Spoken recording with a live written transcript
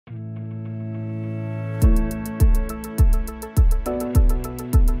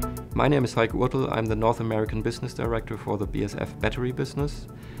My name is Heiko Urtel. I'm the North American Business Director for the BASF battery business.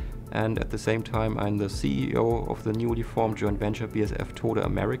 And at the same time, I'm the CEO of the newly formed joint venture BASF Toda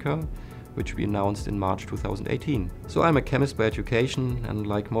America, which we announced in March 2018. So I'm a chemist by education, and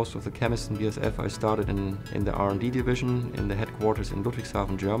like most of the chemists in BASF, I started in the R&D division in the headquarters in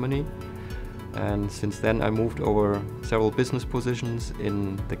Ludwigshafen, Germany. And since then I moved over several business positions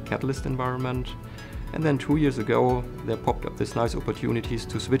in the catalyst environment. And then 2 years ago there popped up this nice opportunities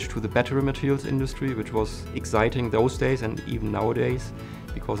to switch to the battery materials industry, which was exciting those days and even nowadays,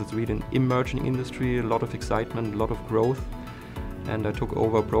 because it's really an emerging industry, a lot of excitement, a lot of growth. And I took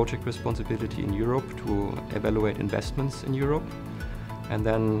over project responsibility in Europe to evaluate investments in Europe. And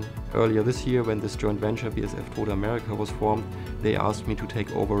then earlier this year, when this joint venture BASF Toda America was formed, they asked me to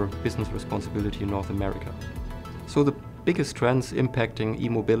take over business responsibility in North America. So the biggest trends impacting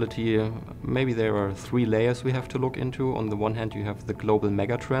e-mobility, maybe there are 3 layers we have to look into. On the one hand, you have the global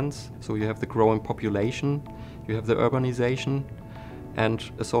megatrends. So you have the growing population, you have the urbanization, and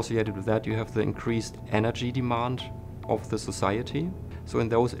associated with that, you have the increased energy demand of the society. So in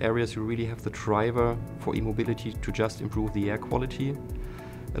those areas, you really have the driver for e-mobility to just improve the air quality.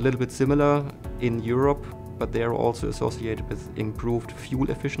 A little bit similar in Europe, but they are also associated with improved fuel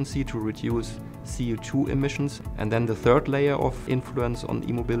efficiency to reduce CO2 emissions. And then the third layer of influence on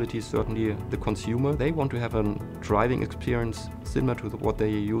e-mobility is certainly the consumer. They want to have a driving experience similar to what they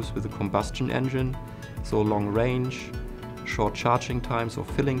use with a combustion engine. So long range, short charging times or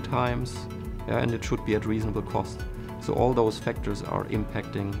filling times, and it should be at reasonable cost. So all those factors are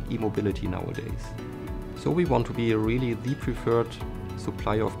impacting e-mobility nowadays. So we want to be really the preferred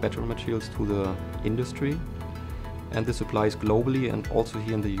supplier of battery materials to the industry. And this applies globally and also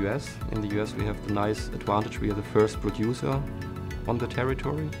here in the US. In the US we have the nice advantage, we are the first producer on the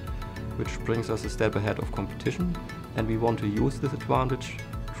territory, which brings us a step ahead of competition. And we want to use this advantage,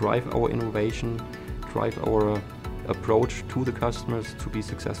 drive our innovation, drive our approach to the customers to be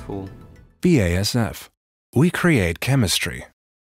successful. BASF. We create chemistry.